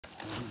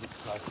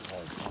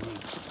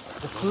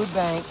The food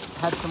bank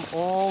had some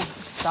old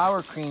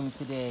sour cream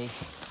today.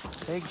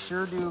 Pigs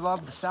sure do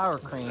love the sour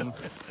cream.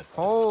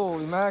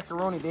 Holy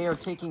macaroni, they are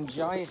taking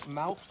giant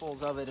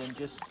mouthfuls of it and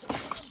just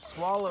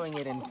swallowing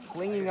it and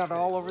flinging it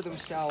all over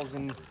themselves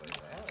and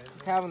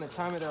just having the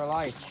time of their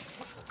life.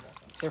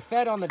 They're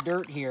fed on the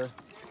dirt here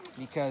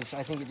because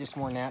I think it's just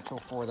more natural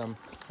for them.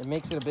 It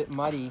makes it a bit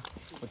muddy,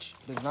 which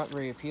is not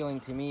very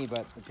appealing to me,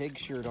 but the pigs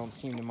sure don't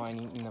seem to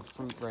mind eating the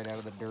fruit right out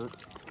of the dirt.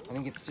 I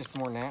think it's just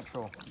more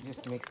natural. It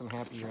just makes them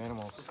happier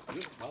animals.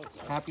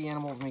 Happy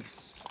animals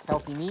makes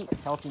healthy meat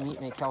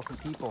makes healthy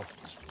people.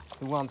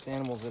 Who wants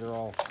animals that are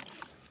all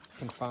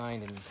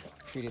confined and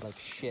treated like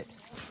shit?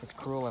 It's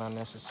cruel and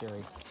unnecessary.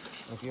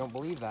 And if you don't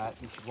believe that,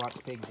 you should watch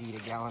pigs eat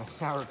a gallon of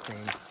sour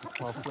cream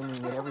while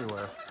flinging it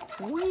everywhere.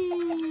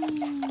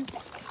 Whee!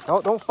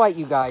 Don't fight,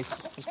 you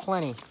guys. There's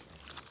plenty.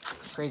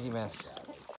 Crazy mess.